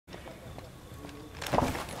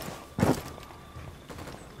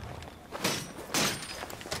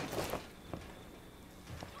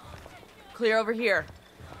clear over here.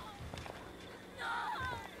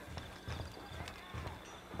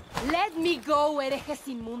 Let me go, herejes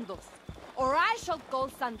inmundos, or I shall call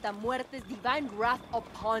Santa Muerte's divine wrath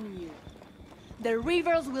upon you. The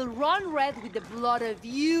rivers will run red with the blood of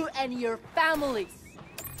you and your families.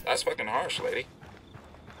 That's fucking harsh, lady.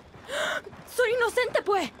 Soy inocente,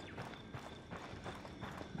 pues.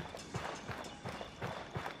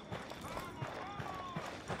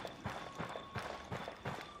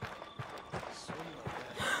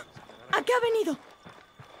 ¿A qué ha venido?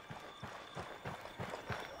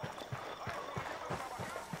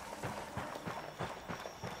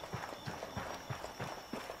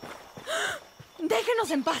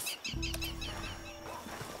 Déjenos en paz.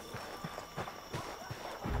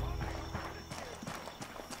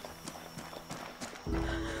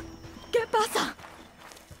 ¿Qué pasa?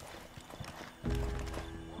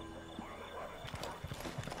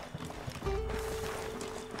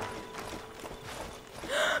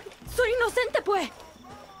 Soy inocente, pues.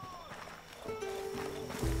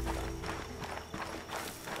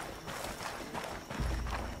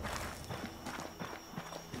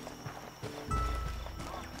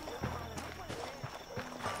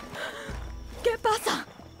 ¿Qué pasa?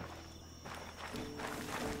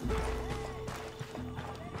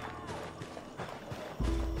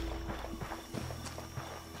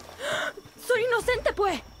 Soy inocente,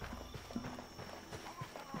 pues.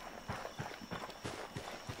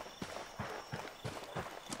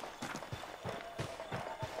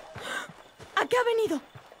 ¿A qué ha venido?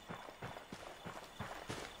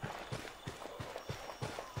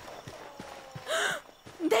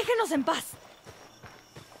 Déjenos en paz.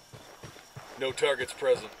 No targets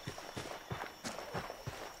present.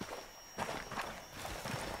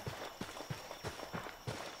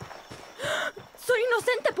 Soy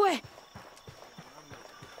inocente, pues.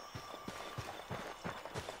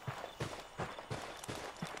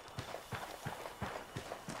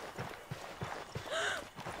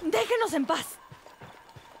 Déjenos en paz.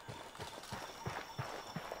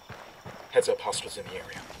 Heads up, hostiles in the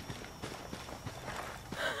area.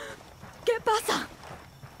 ¿Qué pasa?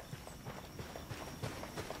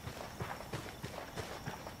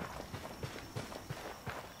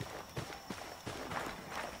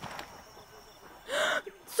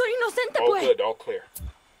 Soy inocente, All pues. good, all clear.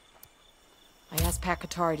 I asked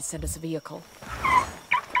Pakatari to send us a vehicle.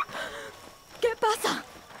 ¿Qué pasa?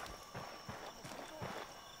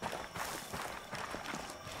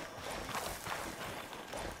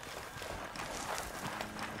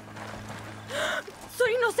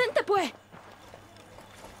 Soy inocente, pues.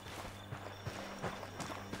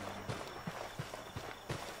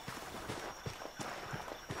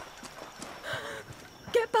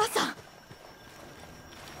 ¿Qué pasa?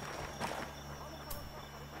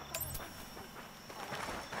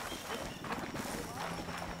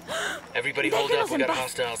 Everybody hold up, we got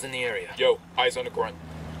hostiles in the area. Yo, eyes on the grunt.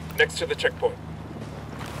 Next to the checkpoint.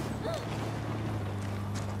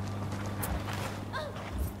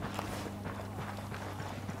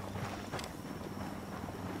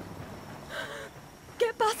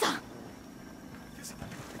 ¿Qué pasa?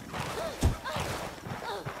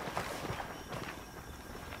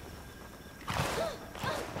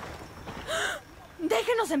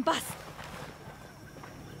 Déjenos en paz.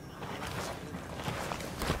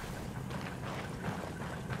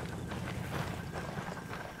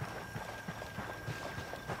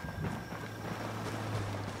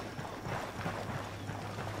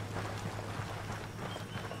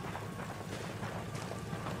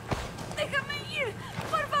 ¡Déjame ir!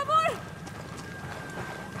 ¡Por favor!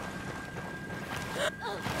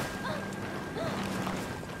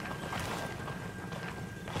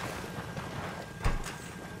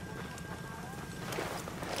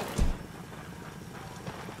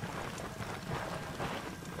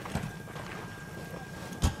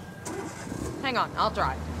 Hang on, I'll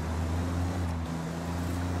drive.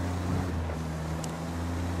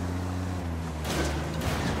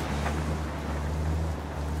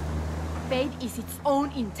 Fate is its own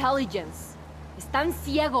intelligence. Están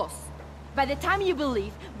ciegos. By the time you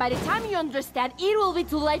believe, by the time you understand, it will be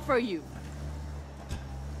too late for you.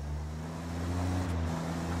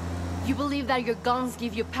 You believe that your guns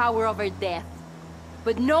give you power over death.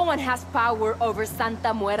 But no one has power over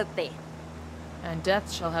Santa Muerte. And death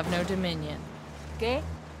shall have no dominion. ¿Qué?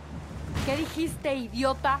 ¿Qué dijiste,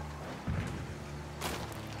 idiota?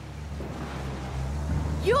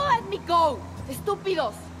 You let me go!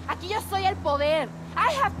 Estúpidos! Aquí yo soy el poder!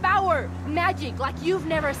 I have power! Magic like you've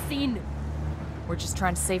never seen! We're just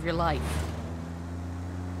trying to save your life.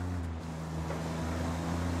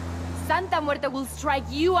 Santa Muerte will strike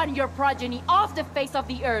you and your progeny off the face of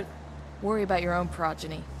the earth. Worry about your own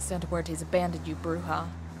progeny. Santa Muerte's abandoned you, Bruja.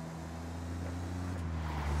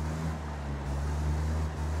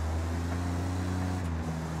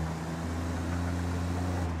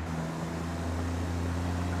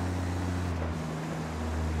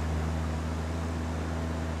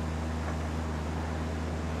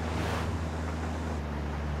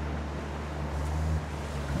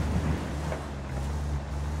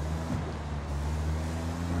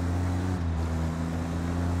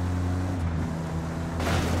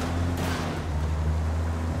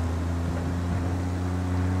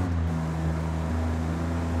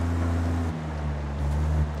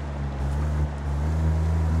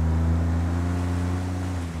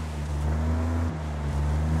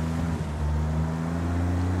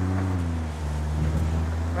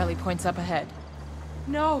 Riley points up ahead.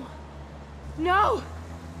 No! No!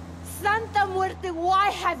 Santa Muerte, why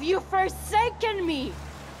have you forsaken me?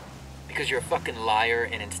 Because you're a fucking liar,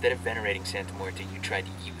 and instead of venerating Santa Muerte, you tried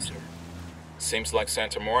to use her. Seems like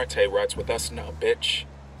Santa Muerte rides with us now, bitch.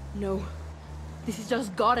 No. This is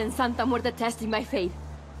just God and Santa Muerte testing my faith.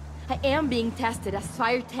 I am being tested as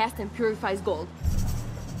fire tests and purifies gold.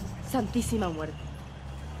 Santísima Muerte.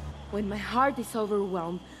 When my heart is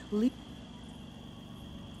overwhelmed,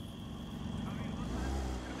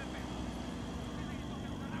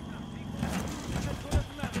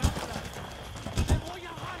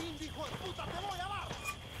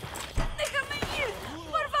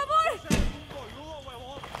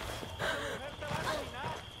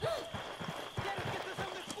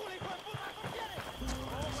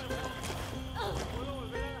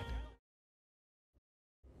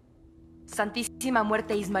 Santísima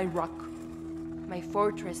Muerte is my rock, my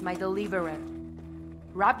fortress, my deliverer.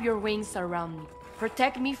 Wrap your wings around me,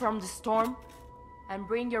 protect me from the storm, and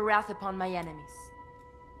bring your wrath upon my enemies.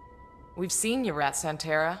 We've seen you, Rat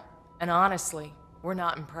Santera, and honestly, we're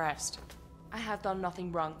not impressed. I have done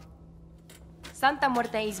nothing wrong. Santa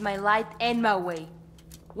Muerte is my light and my way.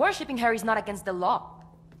 Worshipping her is not against the law.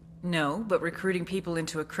 No, but recruiting people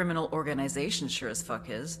into a criminal organization sure as fuck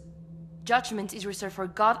is. Judgment is reserved for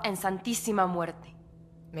God and Santísima Muerte.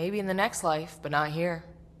 Maybe in the next life, but not here.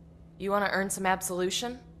 You want to earn some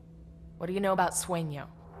absolution? What do you know about Sueño?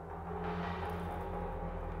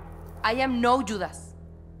 I am no Judas.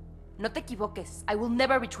 No te equivoques. I will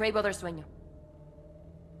never betray Brother Sueño.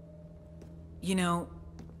 You know,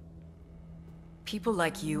 people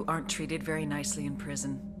like you aren't treated very nicely in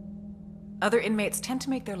prison. Other inmates tend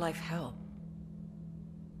to make their life hell.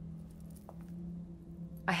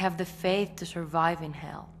 I have the faith to survive in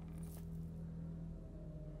hell.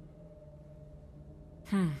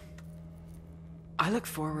 I look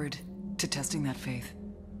forward to testing that faith.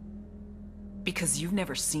 Because you've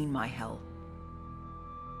never seen my hell.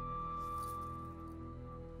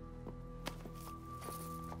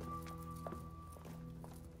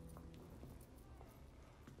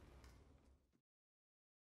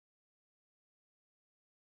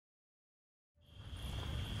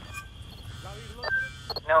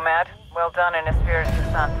 Nomad, well done in Espiritu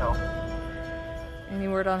Santo. Any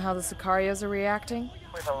word on how the Sicarios are reacting?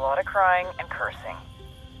 With a lot of crying and cursing.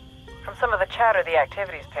 From some of the chatter the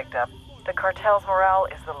activity's picked up, the cartel's morale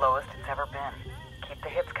is the lowest it's ever been. Keep the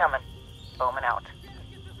hits coming. Bowman out.